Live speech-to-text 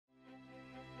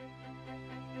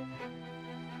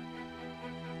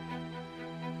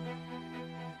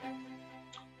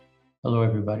Hello,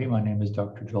 everybody. My name is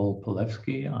Dr. Joel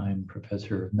Palefsky. I'm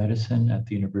professor of medicine at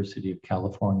the University of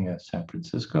California, San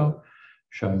Francisco,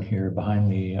 shown here behind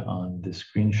me on this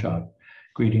screenshot.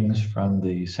 Greetings from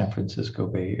the San Francisco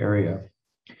Bay Area.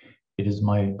 It is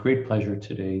my great pleasure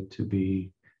today to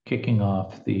be kicking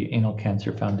off the Anal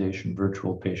Cancer Foundation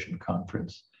Virtual Patient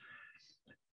Conference.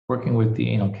 Working with the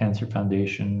Anal Cancer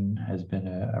Foundation has been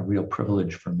a real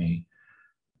privilege for me.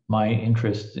 My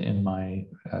interests in my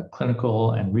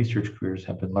clinical and research careers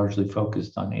have been largely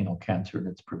focused on anal cancer and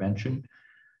its prevention.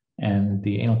 And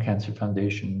the Anal Cancer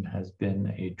Foundation has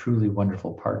been a truly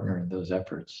wonderful partner in those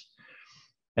efforts.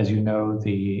 As you know,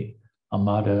 the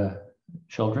Almada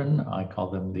children, I call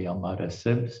them the Almada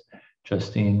Sibs,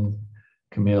 Justine,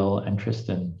 Camille, and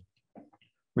Tristan,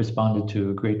 responded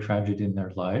to a great tragedy in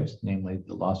their lives, namely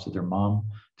the loss of their mom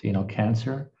to anal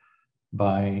cancer,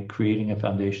 by creating a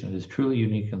foundation that is truly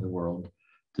unique in the world,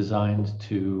 designed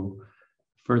to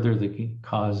further the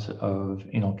cause of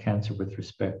anal cancer with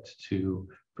respect to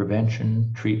prevention,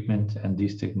 treatment, and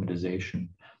destigmatization,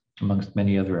 amongst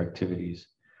many other activities.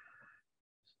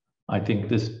 I think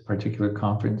this particular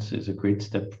conference is a great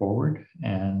step forward,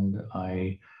 and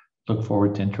I look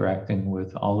forward to interacting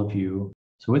with all of you.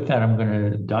 So with that, I'm going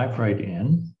to dive right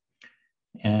in,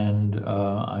 and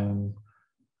I'm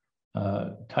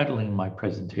titling my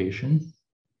presentation,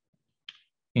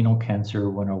 Anal Cancer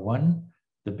 101,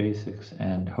 The Basics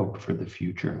and Hope for the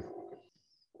Future.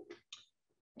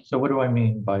 So what do I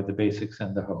mean by the basics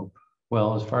and the hope?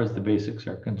 Well, as far as the basics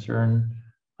are concerned,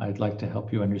 I'd like to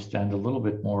help you understand a little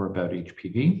bit more about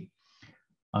HPV.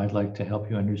 I'd like to help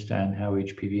you understand how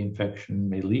HPV infection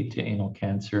may lead to anal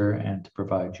cancer and to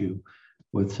provide you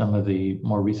with some of the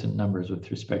more recent numbers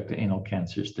with respect to anal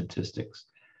cancer statistics.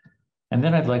 And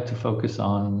then I'd like to focus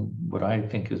on what I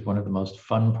think is one of the most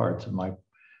fun parts of my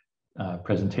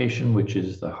presentation, which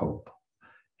is the hope.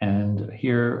 And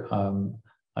here,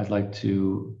 I'd like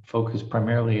to focus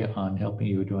primarily on helping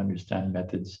you to understand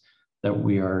methods that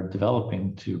we are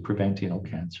developing to prevent anal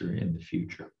cancer in the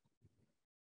future.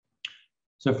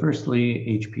 So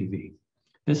firstly, HPV.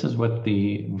 This is what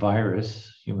the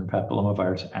virus, human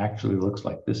papillomavirus, actually looks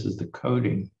like. This is the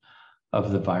coding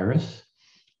of the virus.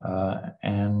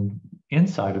 And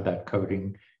inside of that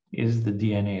coding is the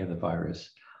DNA of the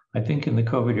virus. I think in the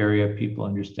COVID area, people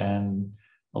understand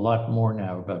a lot more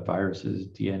now about viruses,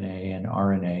 DNA and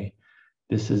RNA.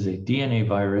 This is a DNA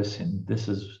virus, and this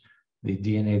is the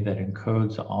DNA that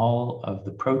encodes all of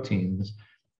the proteins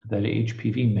that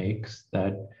HPV makes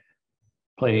that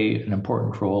play an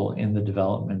important role in the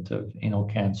development of anal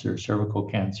cancer, cervical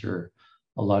cancer,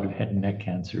 a lot of head and neck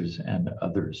cancers, and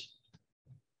others.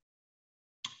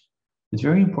 It's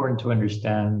very important to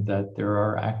understand that there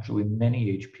are actually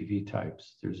many HPV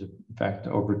types. There's in fact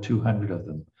over 200 of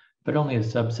them, but only a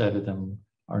subset of them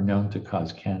are known to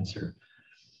cause cancer.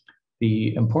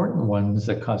 The important ones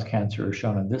that cause cancer are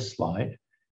shown on this slide.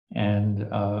 And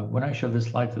when I show this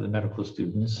slide to the medical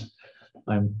students,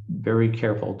 I'm very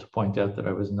careful to point out that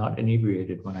I was not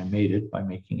inebriated when I made it by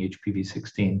making HPV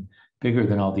 16 bigger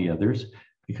than all the others,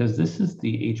 because this is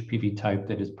the HPV type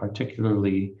that is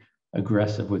particularly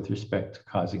aggressive with respect to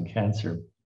causing cancer.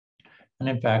 And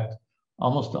in fact,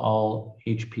 almost all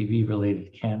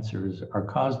HPV-related cancers are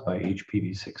caused by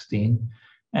HPV 16,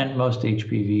 and most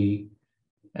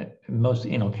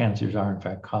anal cancers are in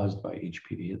fact caused by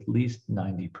HPV, at least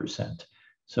 90%.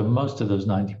 So most of those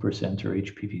 90% are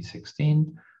HPV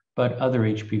 16, but other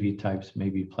HPV types may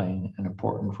be playing an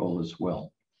important role as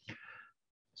well.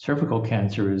 Cervical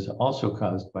cancer is also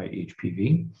caused by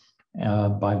HPV,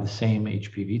 by the same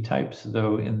HPV types,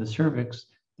 though in the cervix,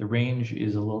 the range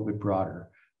is a little bit broader,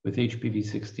 with HPV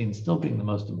 16 still being the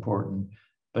most important,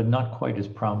 but not quite as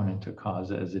prominent a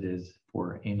cause as it is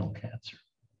for anal cancer.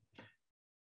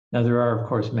 Now, there are, of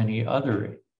course, many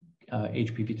other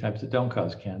HPV types that don't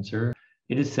cause cancer.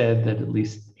 It is said that at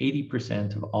least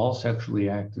 80% of all sexually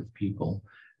active people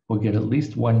will get at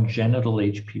least one genital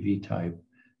HPV type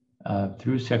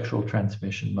through sexual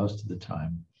transmission most of the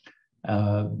time,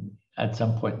 at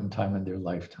some point in time in their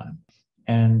lifetime.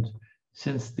 And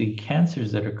since the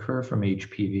cancers that occur from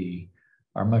HPV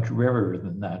are much rarer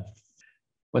than that,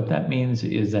 what that means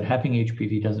is that having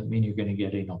HPV doesn't mean you're going to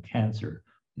get anal cancer.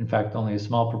 In fact, only a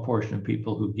small proportion of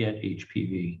people who get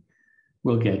HPV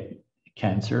will get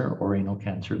cancer, or anal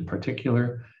cancer in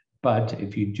particular. But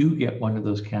if you do get one of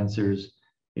those cancers,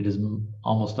 it is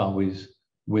almost always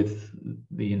with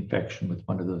the infection with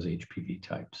one of those HPV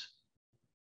types.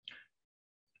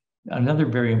 Another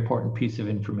very important piece of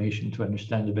information to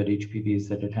understand about HPV is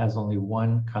that it has only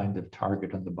one kind of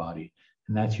target on the body,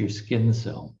 and that's your skin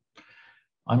cell.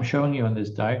 I'm showing you on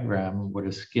this diagram what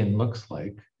a skin looks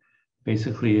like.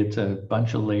 Basically, it's a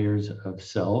bunch of layers of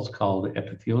cells called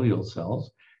epithelial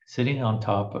cells sitting on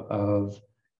top of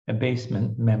a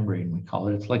basement membrane, we call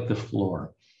it. It's like the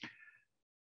floor.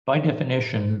 By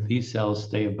definition, these cells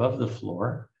stay above the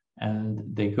floor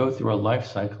and they go through a life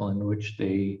cycle in which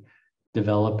they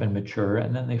develop and mature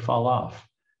and then they fall off.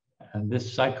 And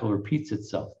this cycle repeats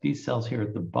itself. These cells here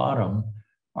at the bottom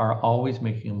are always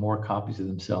making more copies of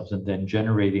themselves and then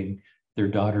generating their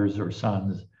daughters or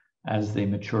sons as they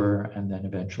mature and then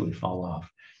eventually fall off.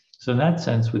 So in that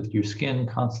sense, with your skin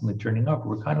constantly turning over,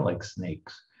 we're kind of like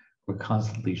snakes. We're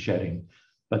constantly shedding,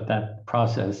 but that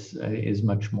process is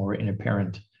much more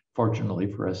inapparent,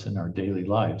 fortunately for us, in our daily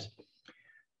lives.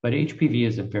 But HPV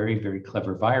is a very, very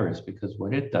clever virus because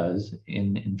what it does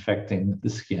in infecting the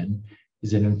skin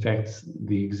is it infects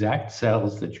the exact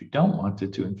cells that you don't want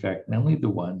it to infect, namely the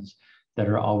ones that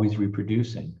are always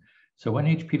reproducing. So when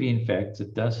HPV infects,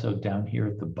 it does so down here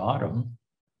at the bottom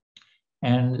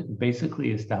and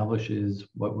basically establishes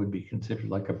what would be considered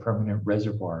like a permanent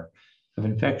reservoir of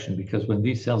infection, because when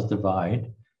these cells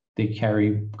divide, they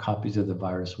carry copies of the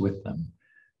virus with them.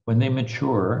 When they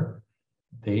mature,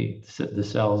 the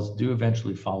cells do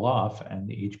eventually fall off and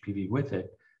the HPV with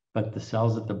it, but the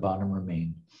cells at the bottom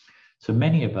remain. So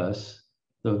many of us,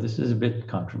 though this is a bit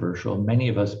controversial, many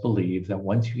of us believe that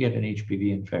once you get an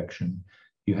HPV infection,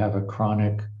 you have a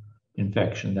chronic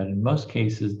infection that in most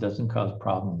cases doesn't cause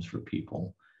problems for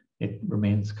people. It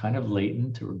remains kind of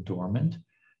latent or dormant,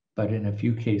 but in a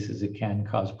few cases it can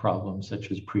cause problems such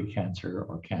as precancer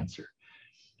or cancer.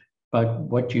 But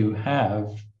what you have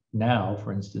now,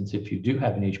 for instance, if you do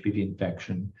have an HPV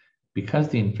infection, because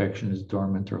the infection is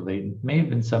dormant or latent, may have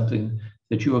been something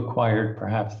that you acquired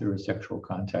perhaps through a sexual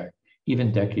contact,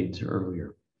 even decades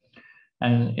earlier.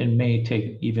 And it may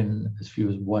take even as few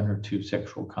as 1 or 2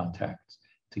 sexual contacts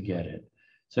to get it.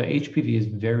 So HPV is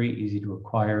very easy to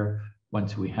acquire.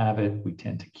 Once we have it, we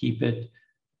tend to keep it.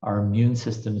 Our immune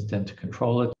systems tend to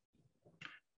control it.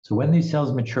 So when these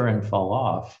cells mature and fall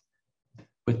off,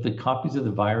 with the copies of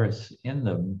the virus in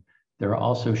them, they're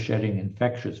also shedding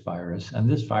infectious virus. And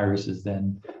this virus is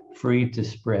then free to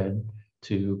spread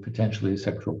to potentially a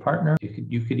sexual partner.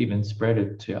 You could even spread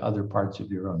it to other parts of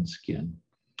your own skin.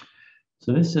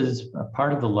 So this is a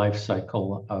part of the life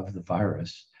cycle of the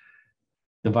virus.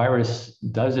 The virus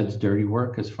does its dirty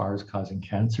work as far as causing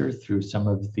cancer through some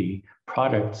of the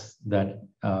products that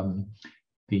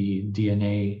the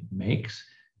DNA makes.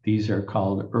 These are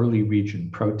called early region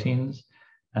proteins.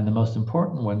 And the most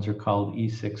important ones are called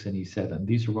E6 and E7.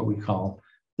 These are what we call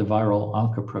the viral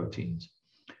oncoproteins.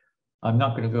 I'm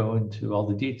not going to go into all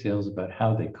the details about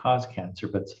how they cause cancer,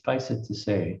 but suffice it to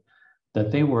say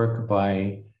that they work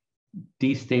by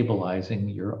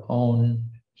destabilizing your own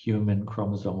human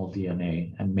chromosomal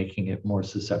DNA and making it more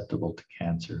susceptible to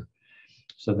cancer.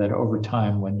 So that over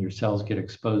time, when your cells get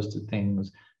exposed to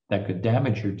things that could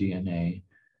damage your DNA,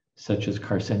 such as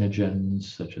carcinogens,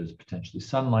 such as potentially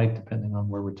sunlight, depending on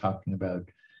where we're talking about,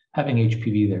 having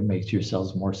HPV there makes your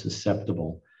cells more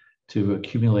susceptible to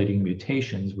accumulating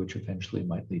mutations, which eventually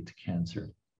might lead to cancer.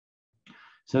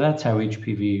 So that's how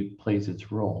HPV plays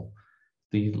its role.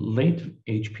 The late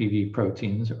HPV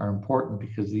proteins are important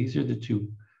because these are the 2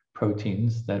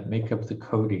 proteins that make up the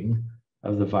coding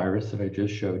of the virus that I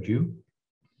just showed you.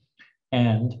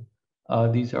 And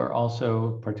these are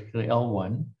also, particularly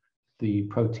L1, the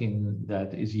protein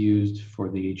that is used for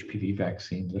the HPV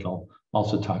vaccine that I'll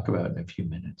also talk about in a few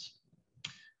minutes.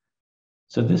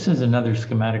 So this is another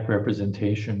schematic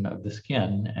representation of the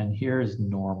skin, and here is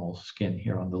normal skin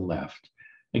here on the left.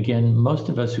 Again, most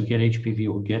of us who get HPV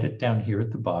will get it down here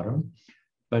at the bottom,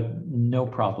 but no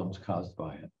problems caused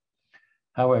by it.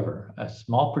 However, a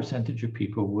small percentage of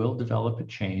people will develop a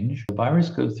change. The virus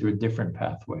goes through a different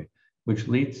pathway, which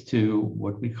leads to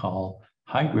what we call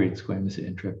high-grade squamous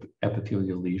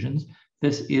intraepithelial lesions.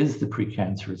 This is the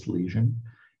precancerous lesion.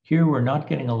 Here, we're not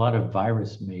getting a lot of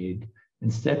virus made.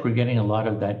 Instead, we're getting a lot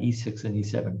of that E6 and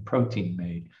E7 protein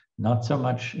made, not so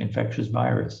much infectious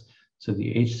virus. So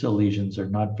the H cell lesions are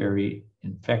not very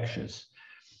infectious,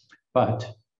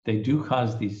 but they do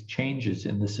cause these changes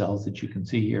in the cells that you can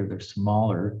see here. They're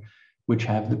smaller, which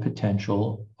have the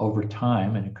potential over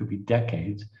time, and it could be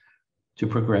decades, to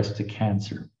progress to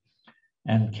cancer.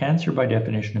 And cancer, by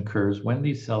definition, occurs when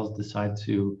these cells decide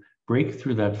to break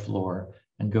through that floor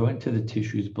and go into the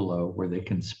tissues below where they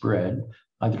can spread,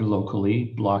 either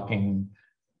locally, blocking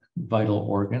vital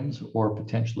organs, or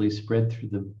potentially spread through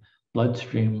the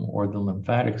bloodstream or the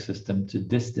lymphatic system to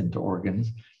distant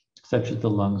organs, such as the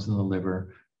lungs and the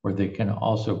liver, where they can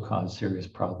also cause serious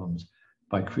problems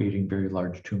by creating very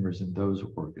large tumors in those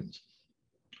organs.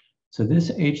 So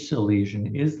this H cell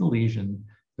lesion is the lesion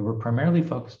that were primarily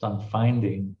focused on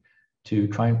finding to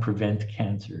try and prevent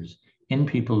cancers in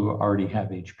people who already have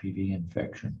HPV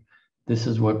infection. This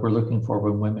is what we're looking for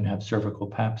when women have cervical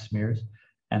pap smears,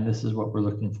 and this is what we're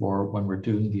looking for when we're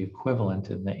doing the equivalent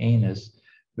in the anus,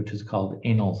 which is called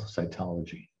anal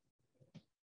cytology.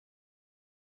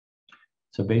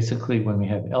 So basically, when we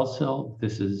have LSIL,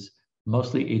 this is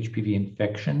mostly HPV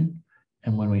infection,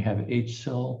 and when we have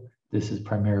HSIL, this is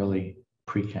primarily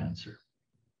precancer.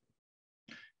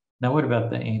 Now, what about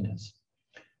the anus?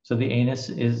 So the anus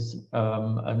is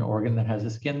an organ that has a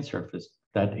skin surface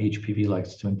that HPV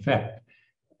likes to infect.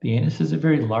 The anus is a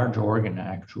very large organ,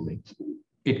 actually.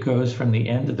 It goes from the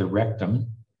end of the rectum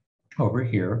over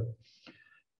here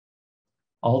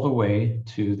all the way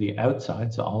to the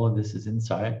outside. So all of this is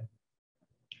inside.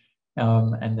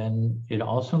 And then it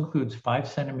also includes 5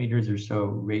 centimeters or so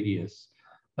radius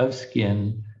of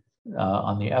skin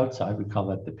on the outside. We call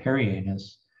that the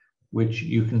perianus, which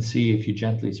you can see if you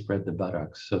gently spread the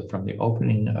buttocks. So from the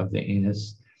opening of the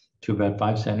anus to about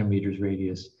 5 centimeters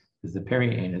radius is the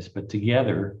perianus, but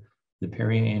together the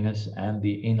perianus and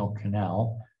the anal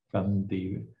canal from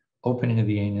the opening of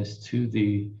the anus to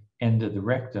the end of the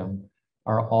rectum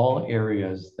are all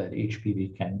areas that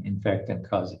HPV can infect and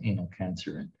cause anal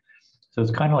cancer in. So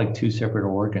it's kind of like 2 separate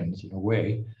organs in a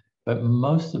way, but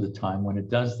most of the time when it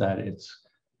does that, it's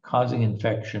causing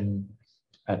infection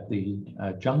at the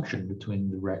junction between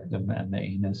the rectum and the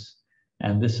anus.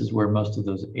 And this is where most of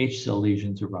those HSIL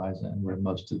lesions arise and where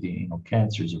most of the anal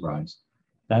cancers arise.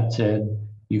 That said,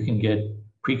 you can get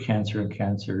precancer and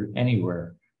cancer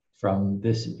anywhere from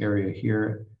this area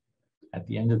here at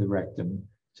the end of the rectum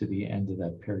to the end of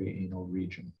that perianal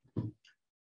region.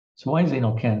 So why is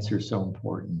anal cancer so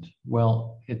important?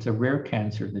 Well, it's a rare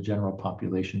cancer in the general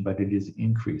population, but it is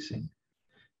increasing.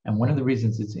 And one of the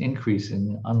reasons it's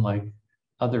increasing, unlike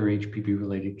other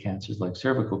HPV-related cancers like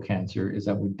cervical cancer, is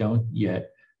that we don't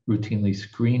yet routinely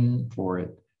screen for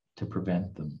it to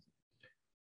prevent them.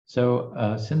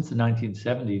 So since the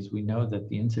 1970s, we know that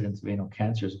the incidence of anal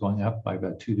cancer is going up by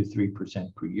about 2 to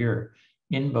 3% per year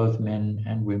in both men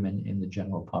and women in the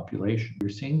general population. We're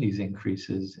seeing these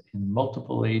increases in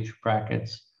multiple age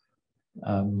brackets,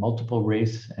 multiple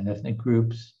race and ethnic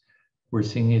groups. We're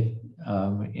seeing it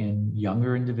in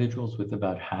younger individuals, with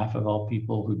about half of all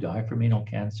people who die from anal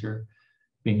cancer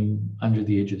being under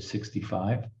the age of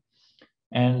 65.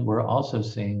 And we're also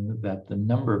seeing that the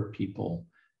number of people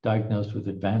diagnosed with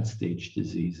advanced stage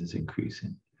disease is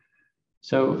increasing.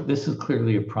 So this is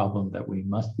clearly a problem that we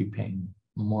must be paying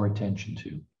more attention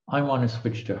to. I want to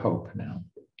switch to hope now.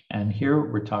 And here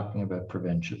we're talking about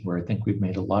prevention, where I think we've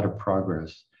made a lot of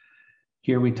progress.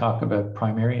 Here we talk about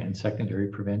primary and secondary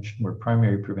prevention, where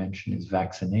primary prevention is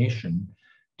vaccination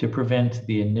to prevent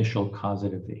the initial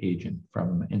causative agent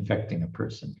from infecting a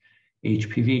person.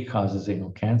 HPV causes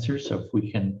anal cancer, so if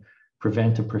we can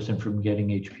prevent a person from getting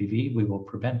HPV, we will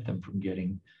prevent them from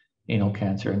getting anal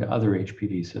cancer and other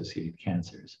HPV-associated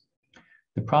cancers.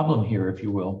 The problem here, if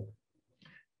you will,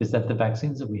 is that the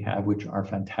vaccines that we have, which are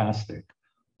fantastic,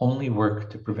 only work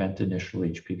to prevent initial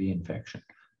HPV infection.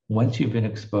 Once you've been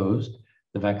exposed,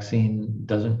 the vaccine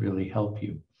doesn't really help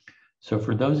you. So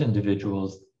for those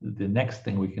individuals, the next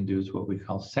thing we can do is what we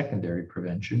call secondary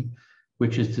prevention,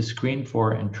 which is to screen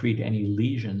for and treat any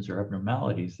lesions or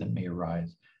abnormalities that may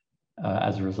arise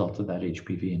as a result of that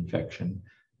HPV infection,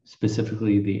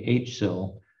 specifically the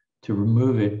HSIL, to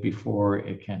remove it before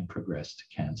it can progress to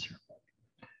cancer.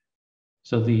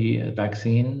 So the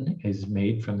vaccine is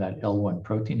made from that L1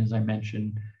 protein, as I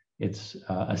mentioned. It's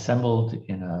assembled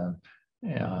in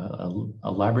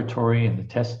a laboratory in the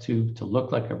test tube to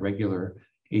look like a regular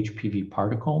HPV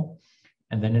particle.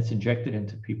 And then it's injected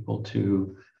into people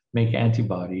to make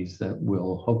antibodies that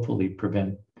will hopefully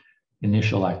prevent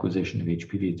initial acquisition of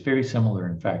HPV. It's very similar,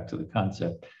 in fact, to the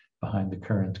concept behind the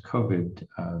current COVID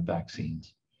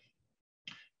vaccines.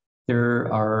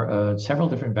 There are several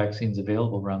different vaccines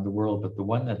available around the world, but the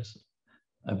one that's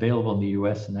available in the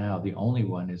US now, the only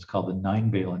one, is called the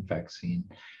 9-valent vaccine.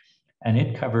 And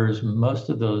it covers most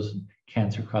of those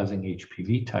cancer-causing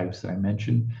HPV types that I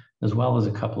mentioned, as well as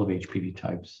a couple of HPV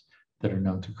types that are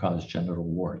known to cause genital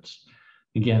warts.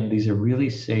 Again, these are really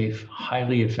safe,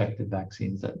 highly effective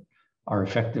vaccines that are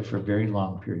effective for very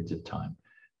long periods of time.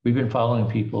 We've been following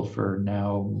people for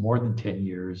now more than 10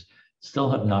 years,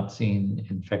 still have not seen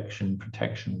infection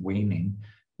protection waning.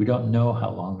 We don't know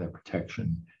how long that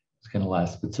protection is going to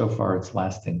last, but so far it's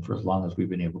lasting for as long as we've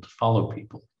been able to follow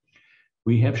people.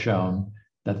 We have shown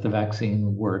that the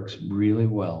vaccine works really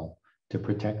well to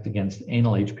protect against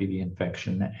anal HPV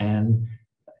infection and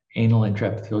anal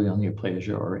intraepithelial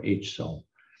neoplasia, or HSIL.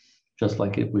 just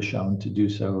like it was shown to do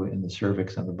so in the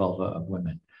cervix and the vulva of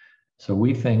women. So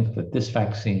we think that this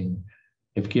vaccine,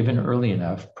 if given early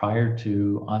enough prior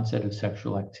to onset of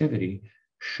sexual activity,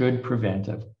 should prevent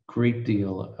a great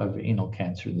deal of anal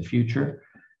cancer in the future,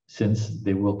 since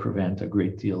they will prevent a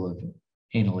great deal of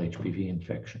anal HPV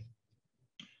infection.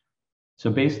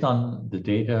 So based on the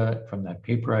data from that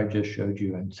paper I just showed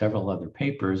you and several other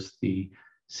papers, the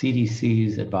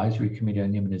CDC's Advisory Committee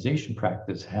on Immunization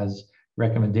Practice has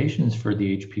recommendations for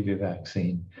the HPV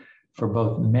vaccine for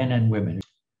both men and women.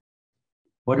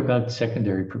 What about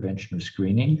secondary prevention of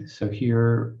screening? So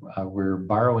here we're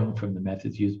borrowing from the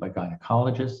methods used by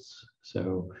gynecologists.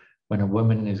 So when a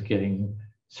woman is getting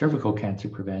cervical cancer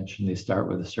prevention, they start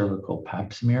with a cervical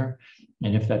pap smear.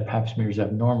 And if that pap smear is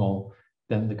abnormal,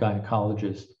 then the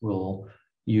gynecologist will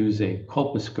use a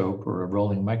colposcope or a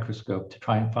rolling microscope to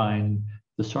try and find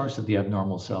the source of the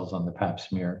abnormal cells on the pap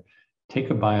smear, take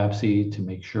a biopsy to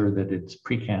make sure that it's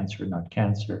precancer, not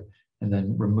cancer, and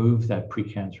then remove that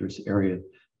precancerous area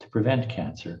to prevent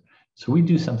cancer. So we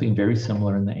do something very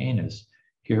similar in the anus.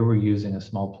 Here we're using a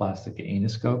small plastic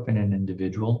anoscope in an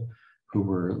individual who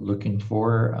we're looking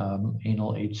for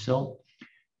anal HSIL.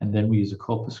 And then we use a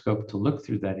colposcope to look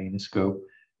through that anoscope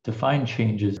to find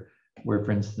changes where,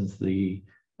 for instance, the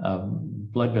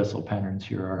blood vessel patterns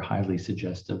here are highly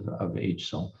suggestive of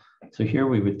HSIL. So here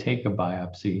we would take a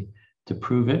biopsy to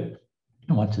prove it.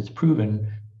 And once it's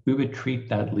proven, we would treat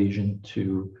that lesion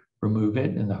to remove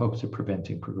it in the hopes of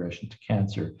preventing progression to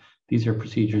cancer. These are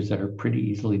procedures that are pretty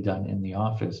easily done in the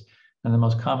office. And the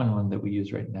most common one that we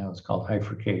use right now is called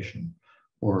bifurcation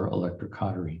or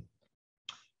electrocautery.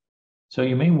 So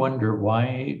you may wonder,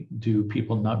 why do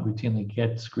people not routinely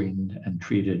get screened and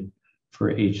treated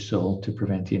for HSIL to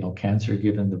prevent anal cancer,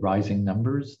 given the rising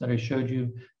numbers that I showed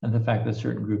you and the fact that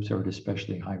certain groups are at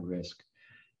especially high risk?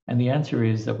 And the answer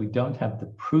is that we don't have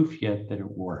the proof yet that it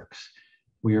works.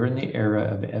 We are in the era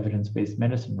of evidence-based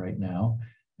medicine right now,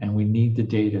 and we need the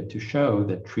data to show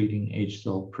that treating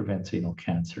HSIL prevents anal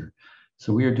cancer.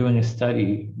 So we are doing a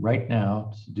study right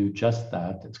now to do just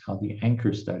that. It's called the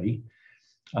ANCHOR study.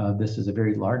 This is a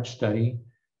very large study,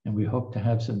 and we hope to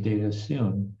have some data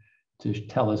soon to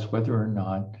tell us whether or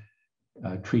not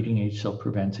treating HSIL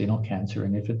prevents anal cancer.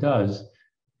 And if it does,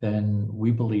 then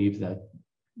we believe that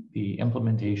the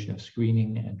implementation of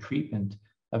screening and treatment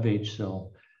of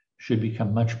HSIL should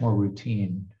become much more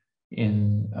routine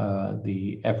in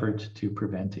the effort to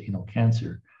prevent anal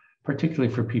cancer,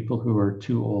 particularly for people who are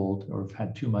too old or have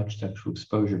had too much sexual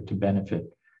exposure to benefit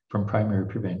from primary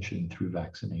prevention through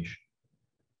vaccination.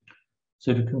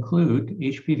 So to conclude,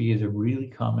 HPV is a really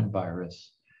common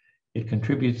virus. It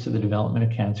contributes to the development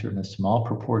of cancer in a small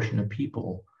proportion of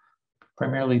people,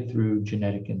 primarily through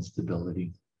genetic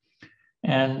instability.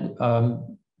 And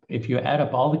if you add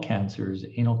up all the cancers,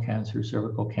 anal cancer,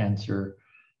 cervical cancer,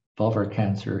 vulvar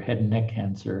cancer, head and neck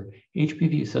cancer,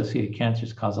 HPV-associated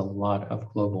cancers cause a lot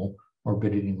of global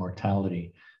morbidity and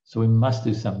mortality. So we must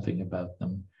do something about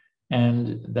them.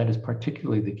 And that is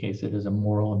particularly the case. It is a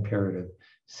moral imperative,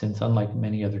 since unlike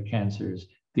many other cancers,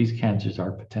 these cancers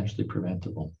are potentially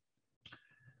preventable.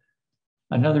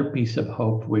 Another piece of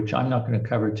hope, which I'm not going to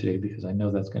cover today because I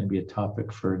know that's going to be a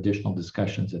topic for additional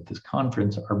discussions at this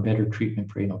conference, are better treatment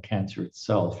for anal cancer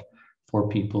itself for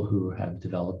people who have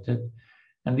developed it.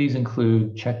 And these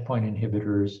include checkpoint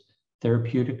inhibitors,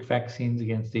 therapeutic vaccines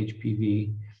against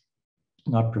HPV,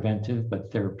 not preventive,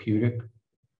 but therapeutic,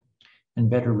 and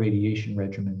better radiation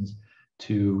regimens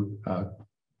to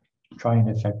try and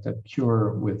effect a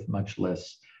cure with much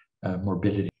less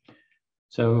morbidity.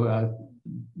 So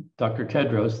Dr.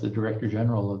 Tedros, the Director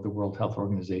General of the World Health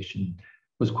Organization,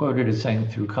 was quoted as saying,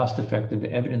 through cost-effective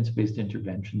evidence-based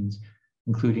interventions,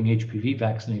 including HPV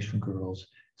vaccination for girls,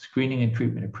 screening and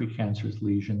treatment of precancerous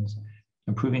lesions,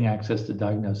 improving access to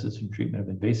diagnosis and treatment of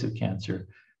invasive cancer,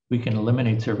 we can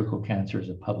eliminate cervical cancer as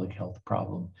a public health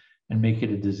problem and make it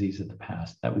a disease of the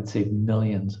past. That would save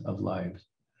millions of lives.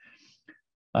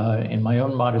 In my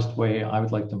own modest way, I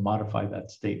would like to modify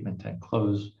that statement and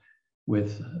close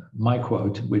with my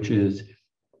quote, which is,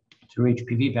 through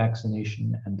HPV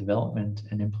vaccination and development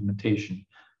and implementation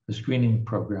of screening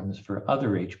programs for other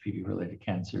HPV-related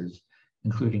cancers,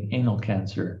 including anal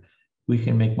cancer, we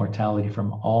can make mortality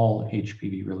from all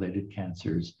HPV-related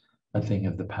cancers a thing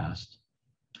of the past.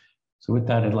 So with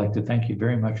that, I'd like to thank you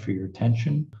very much for your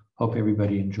attention. Hope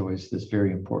everybody enjoys this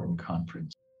very important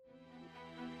conference.